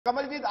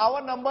Kamaljeet,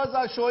 our numbers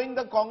are showing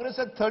the Congress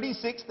at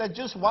 36. That's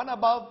just one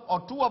above or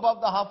two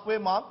above the halfway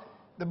mark.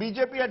 The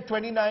BJP at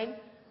 29.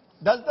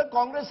 Does the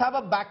Congress have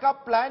a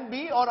backup plan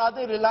B, or are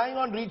they relying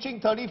on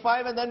reaching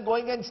 35 and then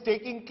going and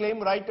staking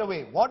claim right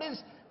away? Are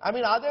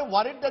they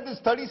worried that this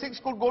 36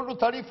 could go to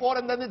 34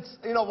 and then it's,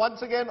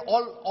 once again,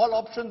 all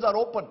options are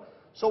open?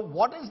 So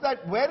what is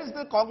that? Where is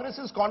the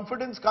Congress's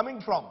confidence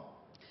coming from?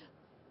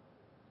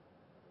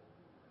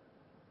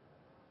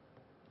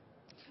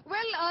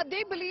 Well,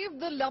 they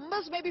believe the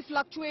numbers may be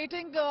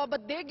fluctuating,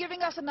 but they're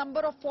giving us a number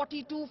of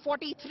 42,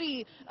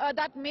 43.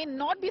 That may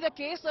not be the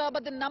case,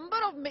 but the number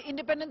of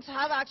independents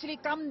have actually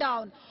come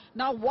down.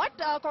 Now, what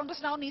Congress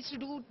now needs to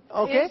do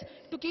is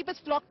to keep its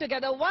flock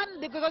together. One,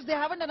 because they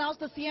haven't announced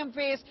the CM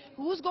face.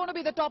 Who's going to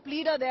be the top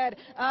leader there?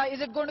 Is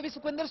it going to be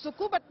Sukhvinder,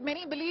 Sukku? But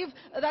many believe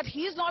that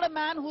he's not a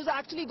man who's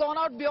actually gone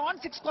out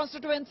beyond 6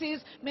 constituencies,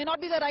 may not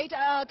be the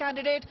right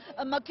candidate.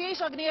 Mukesh,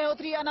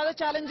 Agnihotri, another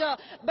challenger.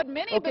 But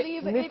many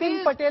believe it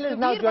is... Patel is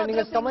now joining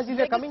us. Kamalji,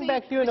 we are coming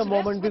back to you in a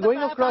moment. We're going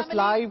across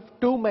live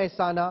to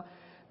Mehsana.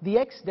 The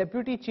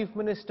ex-Deputy Chief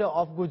Minister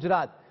of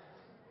Gujarat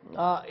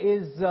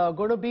is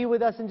going to be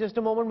with us in just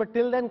a moment. But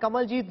till then,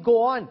 Kamalji,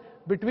 go on.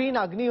 Between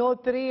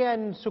Agnihotri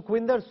and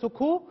Sukhvinder,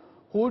 Sukku,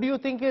 who do you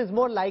think is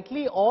more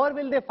likely? Or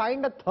will they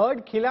find a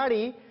third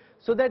khiladi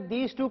so that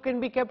these two can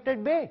be kept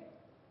at bay?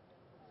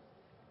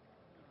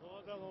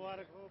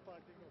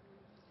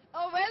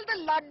 Well,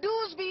 the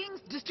laddus being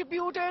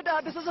distributed,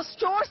 this is a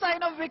sure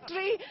sign of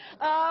victory.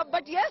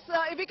 But yes,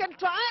 if we can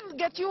try and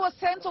get you a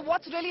sense of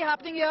what's really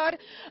happening here,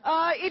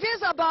 it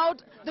is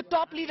about the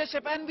top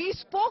leadership. And we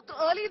spoke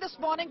early this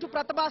morning to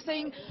Pratibha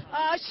Singh.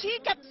 She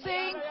kept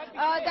saying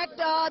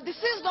that this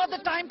is not the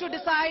time to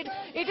decide.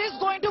 It is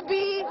going to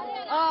be,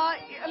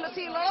 let's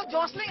see, a lot of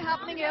jostling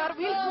happening here.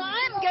 We'll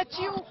try and get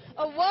you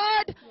a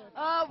word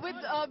with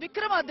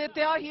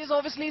Vikramaditya. He is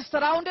obviously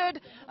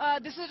surrounded.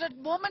 This is a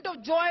moment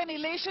of joy and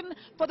elation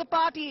for the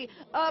party.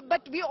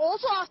 But we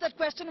also asked that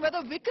question whether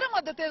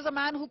Vikramaditya is a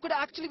man who could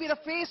actually be the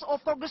face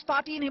of Congress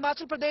party in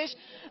Himachal Pradesh.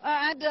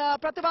 And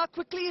Pratibha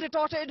quickly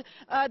retorted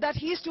that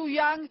he's too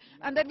young.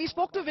 And then we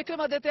spoke to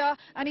Vikramaditya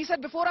and he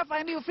said, before I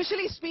finally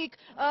officially speak,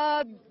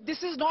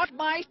 this is not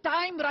my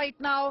time right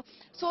now.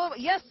 So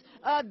yes,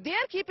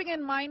 they're keeping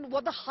in mind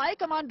what the High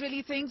Command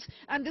really thinks,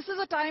 and this is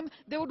a time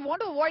they would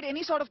want to avoid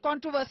any sort of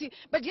controversy.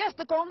 But yes,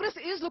 the Congress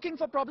is looking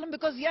for problem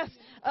because yes,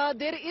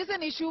 there is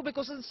an issue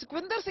because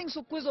Sukhvinder Singh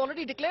Sukku has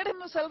already declared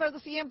himself as the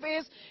CM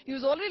face. He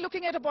was already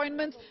looking at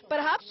appointments,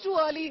 perhaps too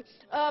early.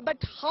 But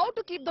how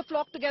to keep the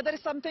flock together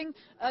is something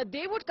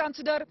they would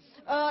consider.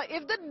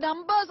 If the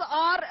numbers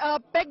are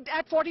pegged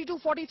at 42,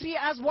 43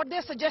 as what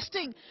they're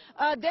suggesting,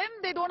 then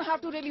they don't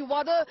have to really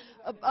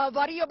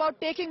worry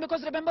about taking,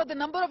 because remember the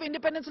number of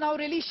independents now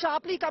really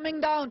sharply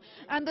coming down,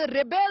 and the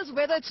rebels,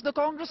 whether it's the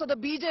Congress or the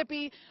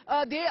BJP,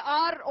 they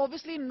are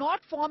obviously not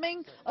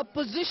forming a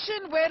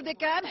position where they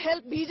can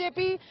help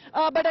BJP.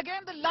 But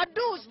again, the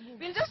laddus,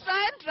 we'll just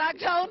try and track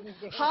down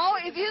how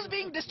it is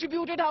being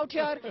distributed out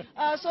here.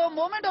 So a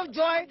moment of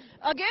joy.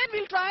 Again,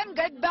 we'll try and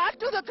get back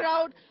to the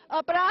crowd.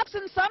 Perhaps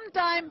in some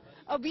time,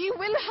 we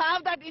will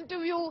have that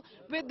interview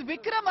with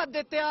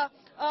Vikramaditya,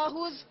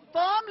 who's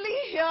firmly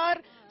here,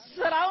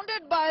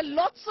 surrounded by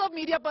lots of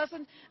media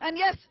persons. And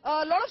yes,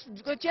 a lot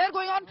of cheer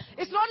going on.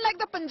 It's not like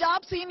the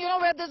Punjab scene,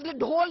 where there's the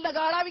dhol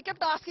nagara. We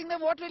kept asking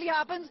them what really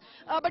happens.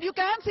 But you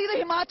can see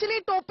the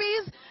Himachali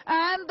topis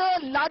and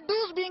the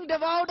laddus being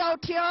devoured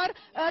out here.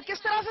 Kis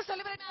tarah se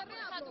celebrate kar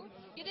rahe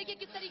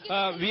hain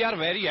aap? We are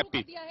very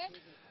happy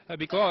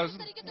because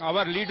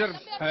our leader,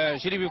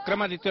 Shri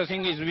Vikramaditya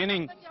Singh, is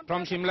winning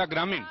from Shimla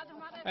Gramin.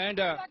 And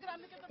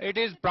it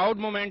is proud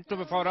moment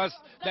for us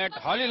that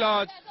Holi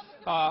Lodge,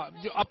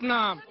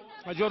 अपना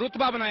जो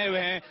रुतबा बनाए हुए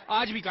हैं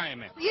आज भी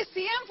कायम है. ये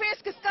सीएम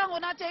फेस किसका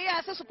होना चाहिए?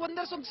 ऐसे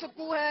सुखविंदर सिंह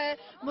सुक्कू है,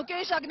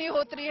 मुकेश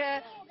अग्निहोत्री है,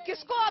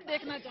 किसको आप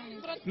देखना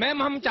चाहेंगे?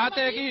 मैम, हम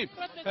चाहते हैं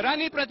कि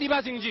रानी प्रतिभा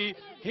सिंह जी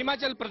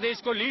हिमाचल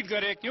प्रदेश को लीड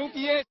करें, क्योंकि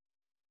ये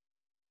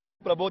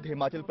प्रबोध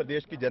हिमाचल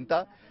प्रदेश की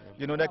जनता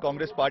जिन्होंने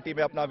कांग्रेस पार्टी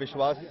में अपना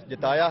विश्वास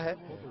जताया है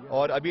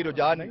और अभी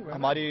रुझान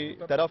हमारी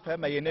तरफ है.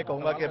 मैं ये नहीं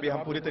कहूंगा कि अभी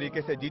हम पूरी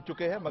तरीके से जीत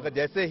चुके हैं, मगर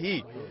जैसे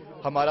ही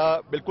हमारा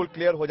बिल्कुल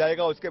क्लियर हो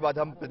जाएगा उसके बाद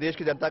हम प्रदेश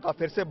की जनता का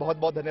फिर से बहुत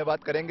बहुत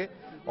धन्यवाद करेंगे.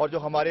 और जो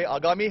हमारे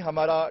आगामी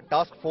हमारा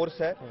टास्क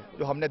फोर्स है,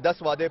 जो हमने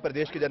 10 वादे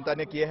प्रदेश की जनता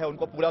ने किए हैं,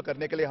 उनको पूरा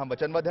करने के लिए हम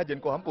वचनबद्ध हैं,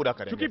 जिनको हम पूरा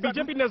करेंगे. क्योंकि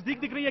बीजेपी नजदीक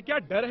दिख रही है, क्या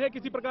डर है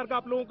किसी प्रकार का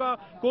आप लोगों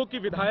का को कि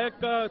विधायक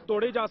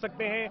तोड़े जा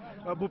सकते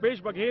हैं?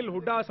 भूपेश बघेल,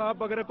 हुड्डा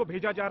साहब वगैरह को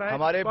भेजा जा रहा है.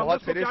 हमारे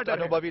बहुत श्रेष्ठ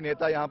अनुभवी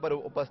नेता यहाँ पर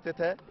उपस्थित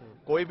है.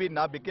 कोई भी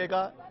ना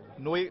बिकेगा,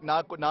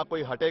 ना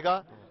कोई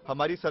हटेगा.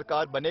 हमारी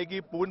सरकार बनेगी,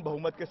 पूर्ण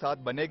बहुमत के साथ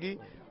बनेगी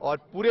और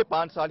पूरे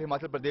 5 साल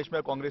हिमाचल प्रदेश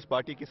में कांग्रेस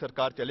पार्टी की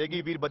सरकार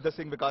चलेगी. वीरभद्र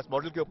सिंह विकास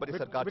मॉडल के ऊपर ये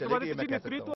सरकार चलेगी, ये मैं कह सकता हूं.